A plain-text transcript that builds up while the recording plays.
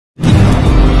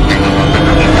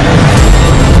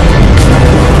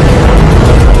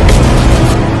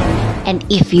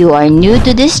If you are new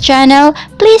to this channel,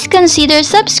 please consider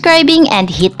subscribing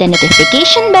and hit the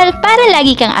notification bell para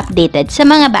lagi kang updated sa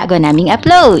mga bago naming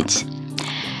uploads.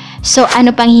 So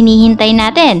ano pang hinihintay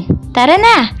natin? Tara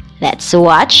na! Let's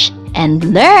watch and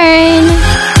learn!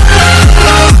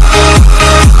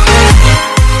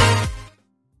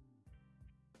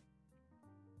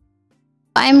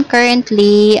 I'm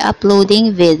currently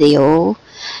uploading video.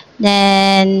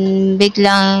 Then,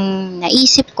 biglang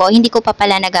naisip ko, hindi ko pa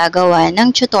pala nagagawa ng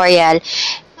tutorial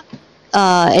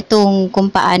itong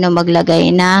kung paano maglagay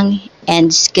ng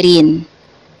end screen.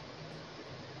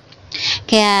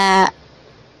 Kaya,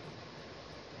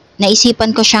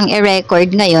 naisipan ko siyang i-record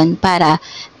ngayon para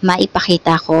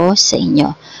maipakita ko sa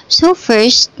inyo. So,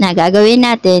 first na gagawin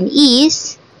natin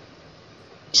is,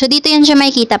 so dito yan siya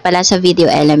makikita pala sa video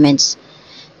elements.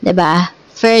 Diba?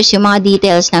 First, yung mga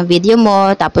details ng video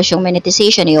mo, tapos yung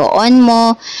monetization, i-on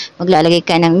mo, maglalagay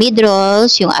ka ng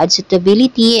mid-rolls, yung ad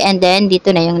suitability, and then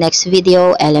dito na yung next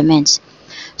video elements.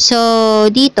 So,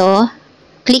 dito,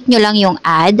 click nyo lang yung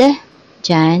add,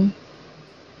 dyan.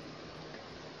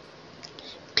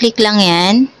 Click lang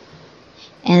yan.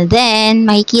 And then,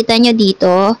 makikita nyo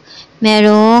dito,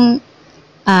 merong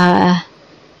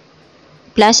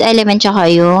plus element tsaka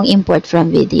yung import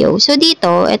from video. So,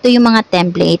 dito, ito yung mga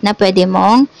template na pwede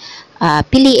mong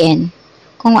piliin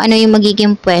kung ano yung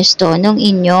magiging pwesto ng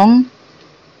inyong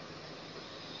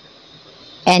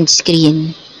end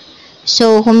screen.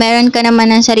 So, kung meron ka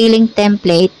naman ng sariling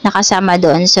template na kasama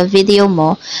doon sa video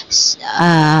mo,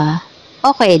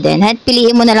 okay din. At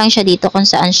piliin mo na lang siya dito kung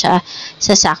saan siya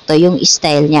sasakto yung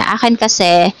style niya. Akin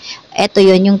kasi, ito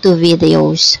yun yung 2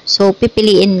 videos. So,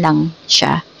 pipiliin lang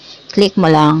siya. Click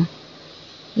mo lang.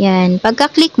 Yan.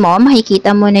 Pagka-click mo,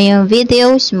 makikita mo na yung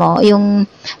videos mo, yung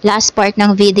last part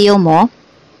ng video mo,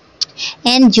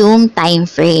 and yung time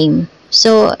frame.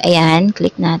 So, ayan.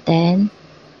 Click natin.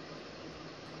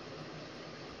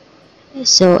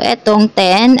 So, etong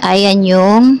 10, ayan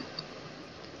yung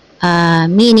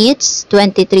minutes,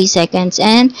 23 seconds,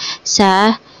 and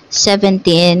sa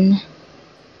 17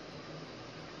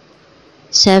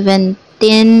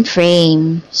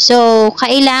 frame. So,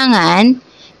 kailangan,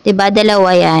 'di ba,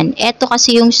 dalawa 'yan. Ito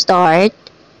kasi yung start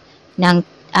ng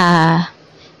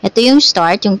ito yung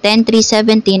start, yung 10,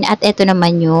 3, 17 at ito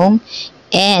naman yung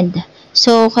end.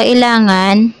 So,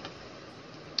 kailangan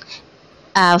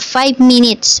 5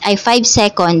 minutes ay 5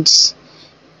 seconds.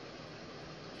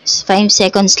 5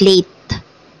 seconds late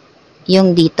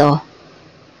yung dito.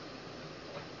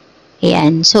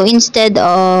 Ayan. So, instead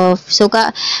of,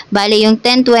 bale yung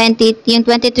 10, 20, yung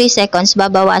 23 seconds,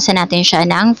 babawasan natin siya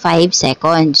ng 5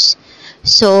 seconds.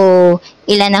 So,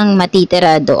 ilan ang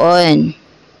matitira doon?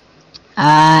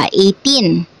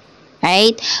 18.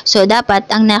 Right? So, dapat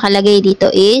ang nakalagay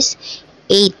dito is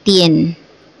 18.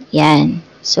 Yan.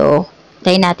 So,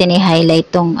 try natin i-highlight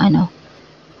tong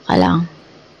kalang.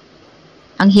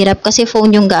 Ang hirap kasi phone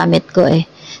yung gamit ko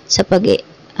sa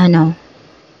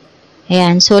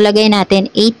ayan. So, lagay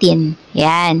natin 18.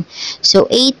 Ayan.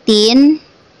 So, 18.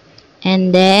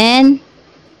 And then,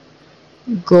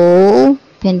 go.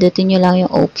 Pindutin nyo lang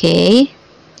yung okay.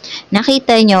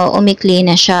 Nakita nyo, umikli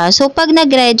na siya. So, pag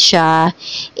nag-red siya,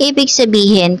 ibig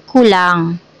sabihin,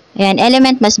 kulang. Ayan.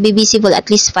 Element must be visible at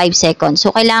least 5 seconds.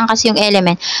 So, kailangan kasi yung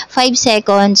element 5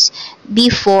 seconds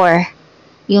before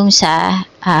yung sa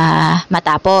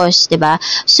matapos, 'di ba?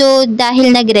 So,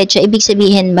 dahil nag-red siya, ibig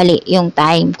sabihin mali yung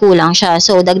time, kulang siya.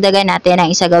 So, dagdagan natin ang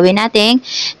isa, gawin natin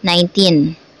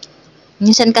 19.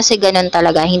 Minsan kasi ganun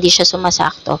talaga, hindi siya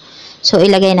sumasakto. So,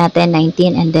 ilagay natin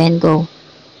 19 and then go.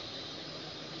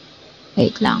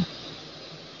 Wait lang.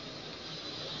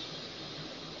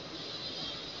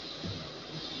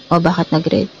 O, bakit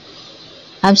nag-red?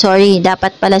 I'm sorry,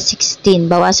 dapat pala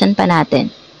 16. Bawasan pa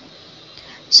natin.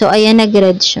 So, ayan,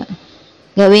 nag-red siya.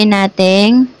 Gawin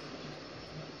natin.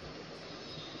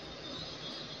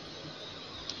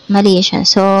 Mali siya.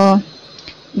 So,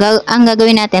 ang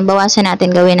gagawin natin, bawasan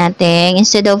natin, gawin natin,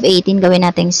 instead of 18, gawin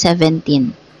natin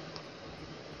 17.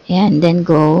 Ayan, then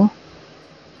go.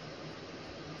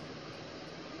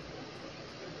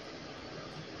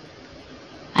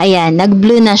 Ayan,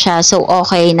 nag-blue na siya. So,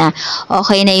 okay na.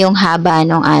 Okay na yung haba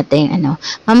ng ating,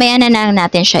 Mamaya na lang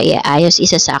natin siya iayos,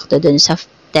 isasakto dun sa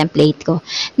template ko.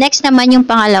 Next naman, yung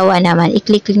pangalawa naman,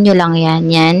 i-click nyo lang yan.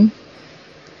 Yan.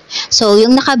 So,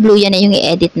 yung naka-blue, yan na yung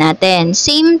i-edit natin.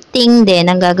 Same thing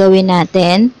din ang gagawin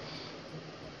natin.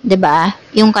 'Di ba?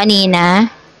 Yung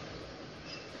kanina,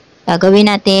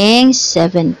 gagawin natin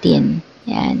 17.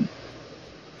 Yan.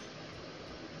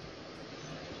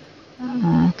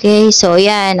 Okay, so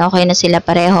yan. Okay na sila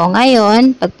pareho.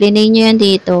 Ngayon, pag plinay nyo yan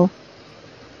dito,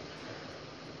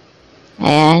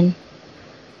 Ayan.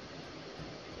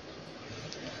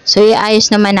 So, iayos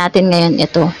naman natin ngayon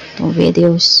itong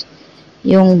videos.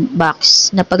 Yung box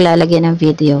na paglalagyan ng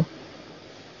video.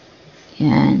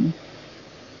 Yan.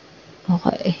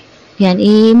 Okay. Yan,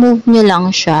 i-move nyo lang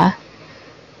siya.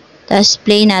 Tapos,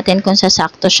 play natin kung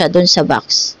sasakto siya dun sa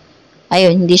box.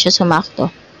 Ayun, hindi siya sumakto.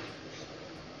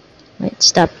 Wait,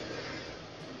 stop.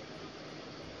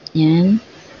 Yan.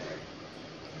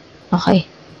 Okay.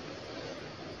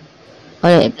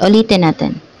 Ulitin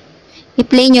natin.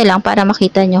 I-play nyo lang para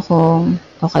makita nyo kung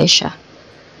okay siya.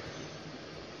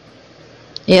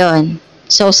 Yun.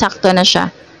 So, sakto na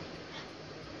siya.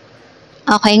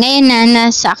 Okay, ngayon na,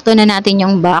 nasakto na natin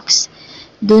yung box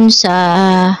dun sa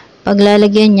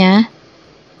paglalagyan niya.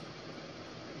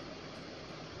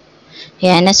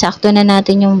 Yan, nasakto na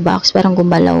natin yung box. Parang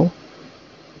gumalaw.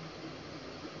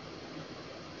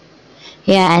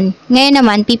 Yan. Ngayon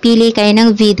naman, pipili kayo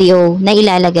ng video na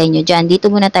ilalagay nyo dyan. Dito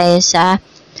muna tayo sa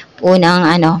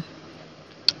unang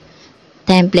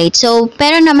template. So,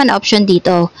 pero naman option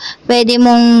dito. Pwede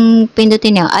mong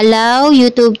pindutin yung allow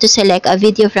YouTube to select a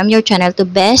video from your channel to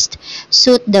best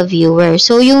suit the viewer.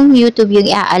 So, yung YouTube yung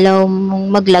i-allow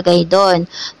mong maglagay doon.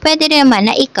 Pwede naman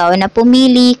na ikaw na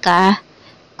pumili ka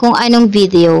kung anong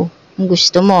video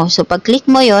gusto mo. So, pag click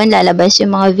mo yon, lalabas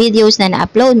yung mga videos na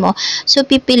na-upload mo. So,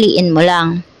 pipiliin mo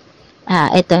lang.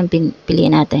 Ito ang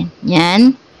piliin natin.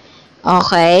 Yan.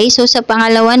 Okay. So, sa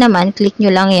pangalawa naman, click nyo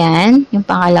lang yan. Yung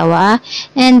pangalawa.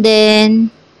 And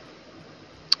then,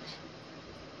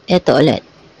 ito ulit.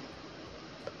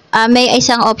 May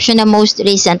isang option na most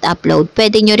recent upload.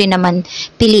 Pwede nyo rin naman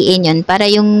piliin yun para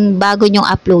yung bago nyong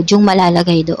upload, yung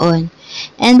malalagay doon.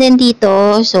 And then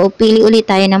dito, so, pili ulit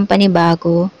tayo ng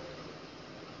panibago.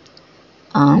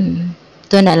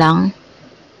 Ito na lang.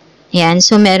 Yan.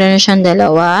 So, meron na siyang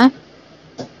dalawa.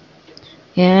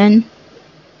 Yan.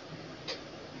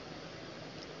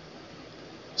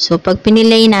 So, pag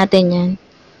pinilay natin yan.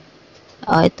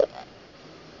 Ito.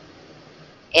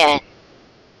 Yan.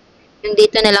 Yung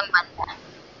dito na lang banda.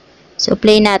 So,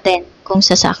 play natin kung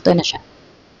sasakto na siya.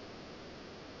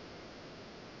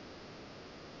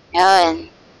 Yan.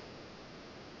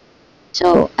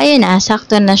 So, ayun na.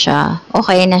 Sakto na siya.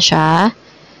 Okay na siya.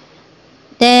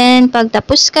 Then, pag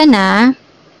tapos ka na,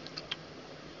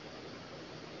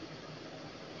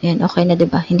 yan, okay na,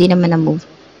 diba? Hindi naman na-move.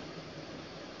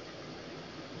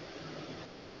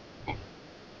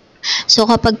 So,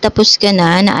 kapag tapos ka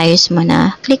na, naayos mo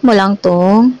na, click mo lang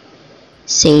tong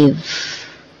save.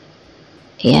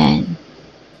 Ayan.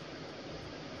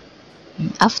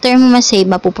 After mo ma-save,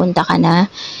 mapupunta ka na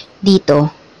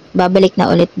dito. Babalik na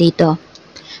ulit dito.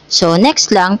 So, next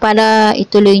lang, para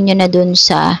ituloy nyo na dun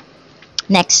sa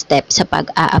next step sa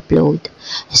pag-a-upload.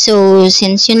 So,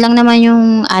 since yun lang naman yung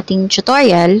ating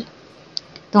tutorial,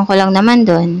 tungkol lang naman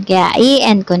dun, kaya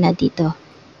i-end ko na dito.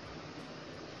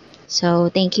 So,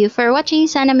 thank you for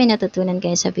watching. Sana may natutunan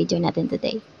kayo sa video natin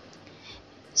today.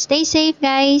 Stay safe,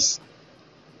 guys!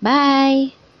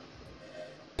 Bye!